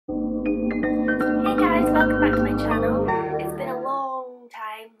back to my channel. It's been a long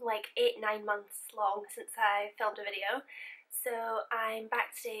time, like 8-9 months long since I filmed a video. So I'm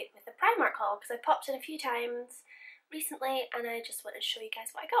back today with a Primark haul because I popped in a few times recently and I just wanted to show you guys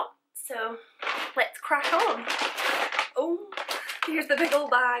what I got. So let's crack on. Oh, here's the big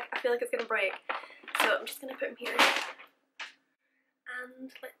old bag. I feel like it's gonna break. So I'm just gonna put them here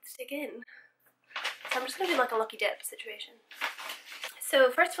and let's dig in. So I'm just gonna do like a lucky dip situation. So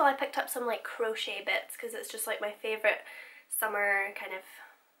first of all, I picked up some like crochet bits because it's just like my favourite summer kind of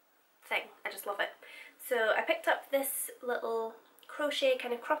thing. I just love it. So I picked up this little crochet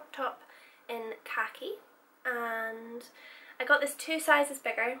kind of crop top in khaki, and I got this 2 sizes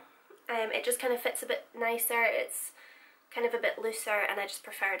bigger. It just kind of fits a bit nicer. It's kind of a bit looser and I just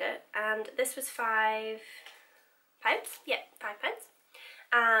preferred it. And this was £5. Yeah, £5.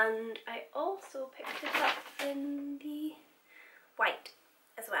 And I also picked it up in the white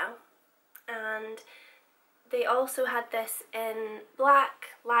as well, and they also had this in black,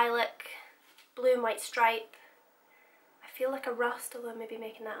 lilac, blue and white stripe. I feel like a rust, although I may be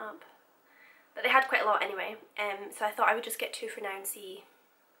making that up, but they had quite a lot anyway, so I thought I would just get 2 for now and see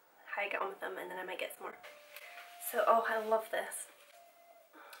how I get on with them, and then I might get some more. So oh, I love this.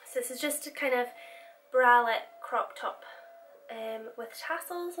 So this is just a kind of bralette crop top with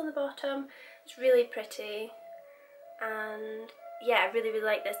tassels on the bottom. It's really pretty, and yeah, I really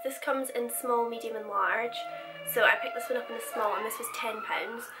like this. This comes in small, medium and large. So I picked this one up in a small and this was £10,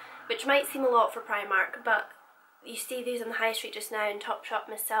 which might seem a lot for Primark, but you see these on the high street just now in Topshop,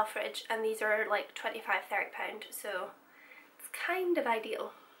 Miss Selfridge, and these are like £25–30, so it's kind of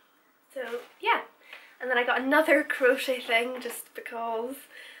ideal. So yeah, and then I got another crochet thing just because,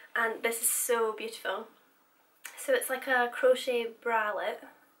 and this is so beautiful. So it's like a crochet bralette,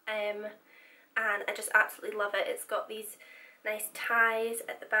 and I just absolutely love it. It's got these nice ties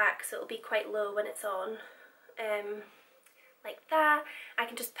at the back, so it'll be quite low when it's on, like that. I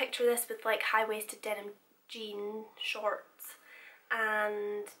can just picture this with like high-waisted denim jean shorts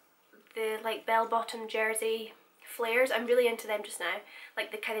and the like bell-bottom jersey flares. I'm really into them just now,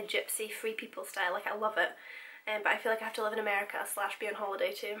 like the kind of gypsy free people style. Like I love it, but I feel like I have to live in America / be on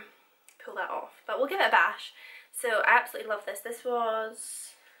holiday to pull that off, but we'll give it a bash. So I absolutely love this. This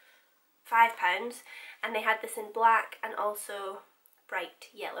was £5, and they had this in black and also bright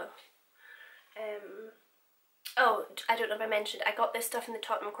yellow. Oh, I don't know if I mentioned, I got this stuff in the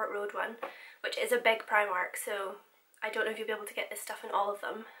Tottenham Court Road one, which is a big Primark, so I don't know if you'll be able to get this stuff in all of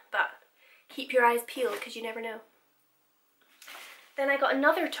them, but keep your eyes peeled because you never know. Then I got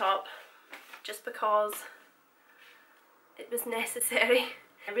another top just because it was necessary.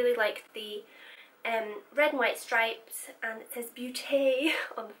 I really liked the red and white stripes, and it says Beauté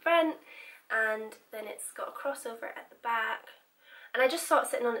on the front, and then it's got a crossover at the back, and I just saw it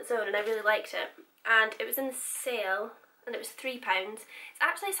sitting on its own and I really liked it, and it was in the sale and it was £3. It's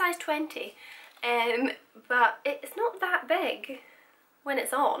actually a size 20, but it's not that big when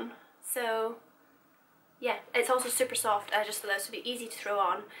it's on, so yeah, it's also super soft. I just thought this would be easy to throw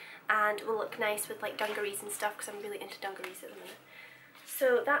on and will look nice with like dungarees and stuff, because I'm really into dungarees at the minute.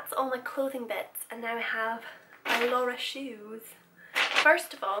 So that's all my clothing bits, and now I have my Laura shoes.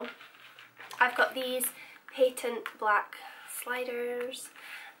 First of all, I've got these patent black sliders,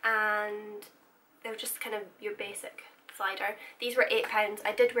 and they're just kind of your basic slider. These were £8.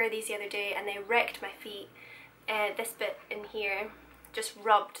 I did wear these the other day and they wrecked my feet. This bit in here just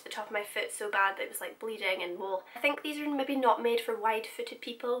rubbed the top of my foot so bad that it was like bleeding and wool. I think these are maybe not made for wide-footed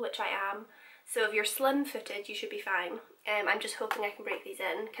people, which I am. So if you're slim-footed, you should be fine. I'm just hoping I can break these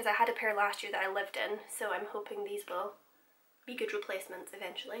in, because I had a pair last year that I lived in, so I'm hoping these will be good replacements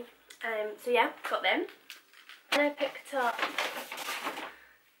eventually. So yeah, got them. And I picked up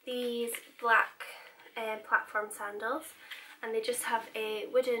these black platform sandals, and they just have a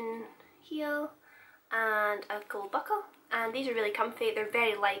wooden heel and a gold buckle, and these are really comfy. They're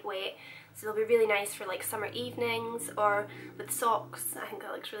very lightweight, so they'll be really nice for like summer evenings or with socks. I think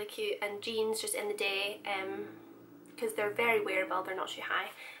that looks really cute, and jeans just in the day, because they're very wearable, they're not too high,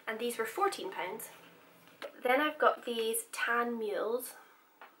 and these were £14. Then I've got these tan mules.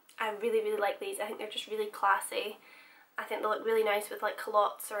 I really like these. I think they're just really classy. I think they look really nice with like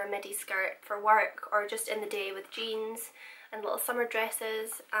culottes or a midi skirt for work, or just in the day with jeans and little summer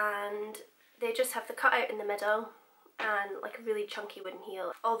dresses, and they just have the cutout in the middle and like a really chunky wooden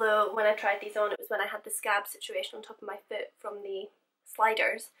heel. Although when I tried these on, it was when I had the scab situation on top of my foot from the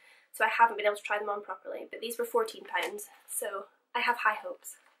sliders, so I haven't been able to try them on properly, but these were £14, so I have high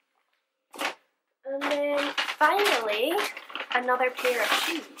hopes. And then finally, another pair of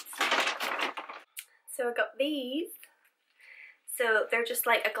shoes. So I got these. So they're just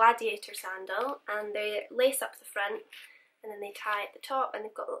like a gladiator sandal, and they lace up the front and then they tie at the top, and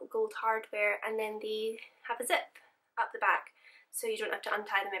they've got little gold hardware, and then they have a zip up the back so you don't have to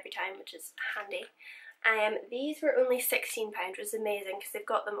untie them every time, which is handy. These were only £16, which is amazing because they've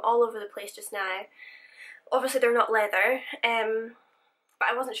got them all over the place just now. Obviously they're not leather, but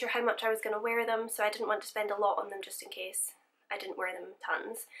I wasn't sure how much I was going to wear them, so I didn't want to spend a lot on them just in case I didn't wear them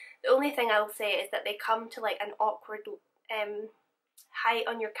tons. The only thing I will say is that they come to like an awkward height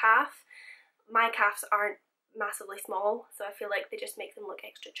on your calf. My calves aren't massively small, so I feel like they just make them look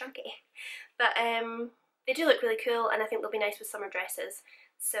extra chunky. But they do look really cool, and I think they'll be nice with summer dresses.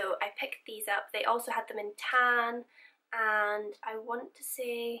 So I picked these up. They also had them in tan, and I want to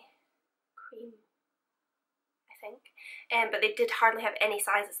say cream, I think. But they did hardly have any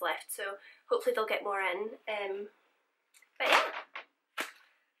sizes left, so hopefully they'll get more in. But yeah,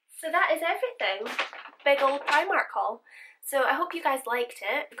 so that is everything. Big old Primark haul. So I hope you guys liked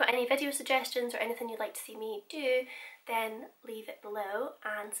it. If you've got any video suggestions or anything you'd like to see me do, then leave it below,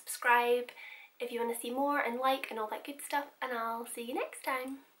 and subscribe if you want to see more, and like and all that good stuff, and I'll see you next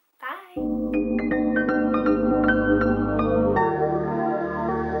time. Bye!